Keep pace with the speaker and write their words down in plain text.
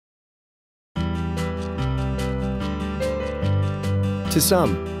To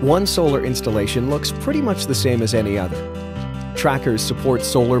some, one solar installation looks pretty much the same as any other. Trackers support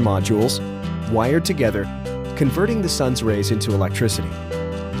solar modules, wired together, converting the sun's rays into electricity.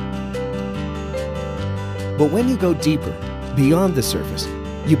 But when you go deeper, beyond the surface,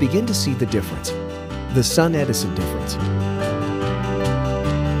 you begin to see the difference, the SunEdison difference.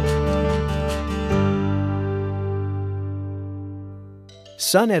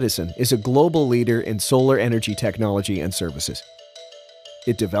 SunEdison is a global leader in solar energy technology and services.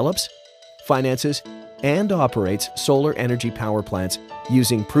 It develops, finances, and operates solar energy power plants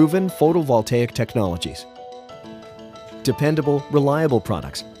using proven photovoltaic technologies. Dependable, reliable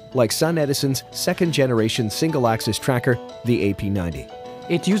products like SunEdison's second-generation single-axis tracker, the AP90.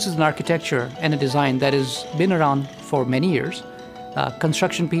 It uses an architecture and a design that has been around for many years.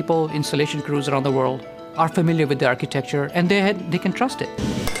 Construction people, installation crews around the world are familiar with the architecture and they can trust it.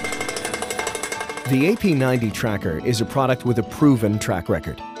 The AP90 tracker is a product with a proven track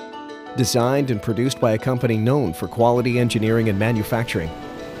record. Designed and produced by a company known for quality engineering and manufacturing,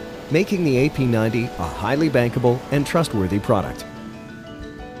 making the AP90 a highly bankable and trustworthy product.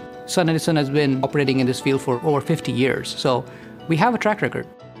 SunEdison has been operating in this field for over 50 years, so we have a track record.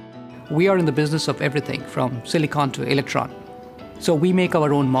 We are in the business of everything from silicon to electron. So we make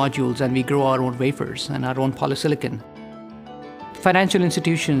our own modules and we grow our own wafers and our own polysilicon. Financial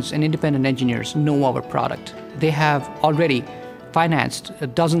institutions and independent engineers know our product. They have already financed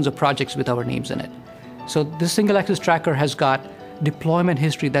dozens of projects with our names in it. So this single-axis tracker has got deployment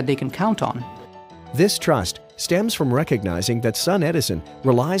history that they can count on. This trust stems from recognizing that SunEdison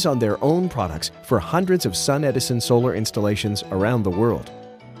relies on their own products for hundreds of SunEdison solar installations around the world.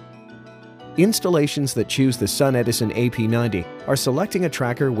 Installations that choose the SunEdison AP90 are selecting a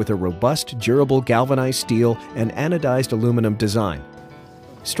tracker with a robust, durable galvanized steel and anodized aluminum design.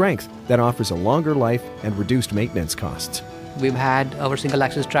 Strength that offers a longer life and reduced maintenance costs. We've had our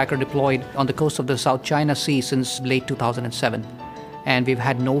single-axis tracker deployed on the coast of the South China Sea since late 2007, and we've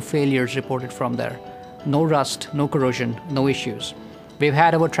had no failures reported from there. No rust, no corrosion, no issues. We've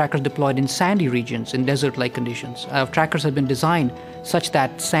had our trackers deployed in sandy regions, in desert-like conditions. Our trackers have been designed such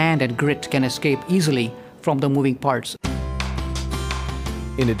that sand and grit can escape easily from the moving parts.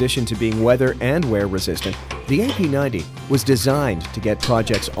 In addition to being weather and wear resistant, the AP90 was designed to get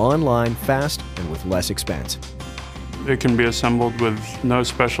projects online fast and with less expense. It can be assembled with no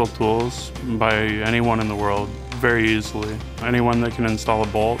special tools by anyone in the world very easily. Anyone that can install a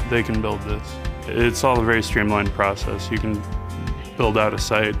bolt, they can build this. It's all a very streamlined process. You can build out a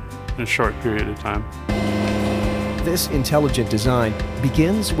site in a short period of time. This intelligent design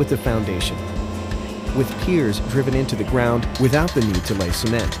begins with the foundation, with piers driven into the ground without the need to lay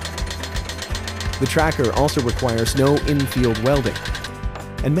cement. The tracker also requires no in-field welding,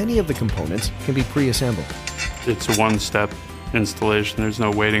 and many of the components can be pre-assembled. It's a one-step installation. There's no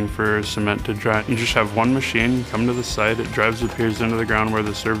waiting for cement to dry. You just have one machine, you come to the site, it drives the piers into the ground where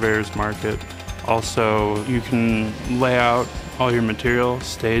the surveyors mark it. Also, you can lay out all your material,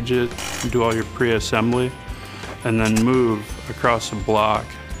 stage it, do all your pre-assembly, and then move across a block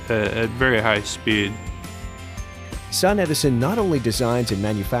at very high speed. SunEdison not only designs and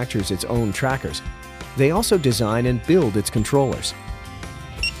manufactures its own trackers, they also design and build its controllers.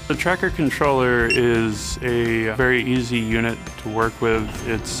 The tracker controller is a very easy unit to work with.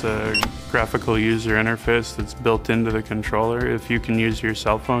 It's a graphical user interface that's built into the controller. If you can use your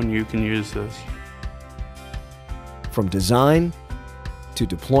cell phone, you can use this. From design to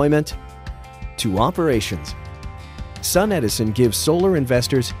deployment to operations, SunEdison gives solar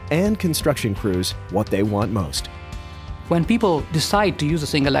investors and construction crews what they want most. When people decide to use a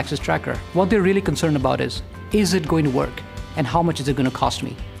single-axis tracker, what they're really concerned about is it going to work and how much is it going to cost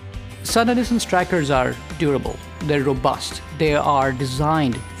me? SunEdison's trackers are durable, they're robust, they are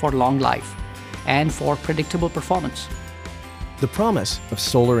designed for long life and for predictable performance. The promise of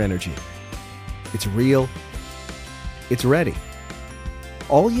solar energy. It's real, it's ready.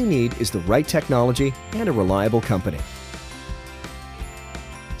 All you need is the right technology and a reliable company.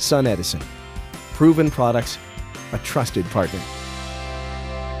 SunEdison. Proven products, a trusted partner.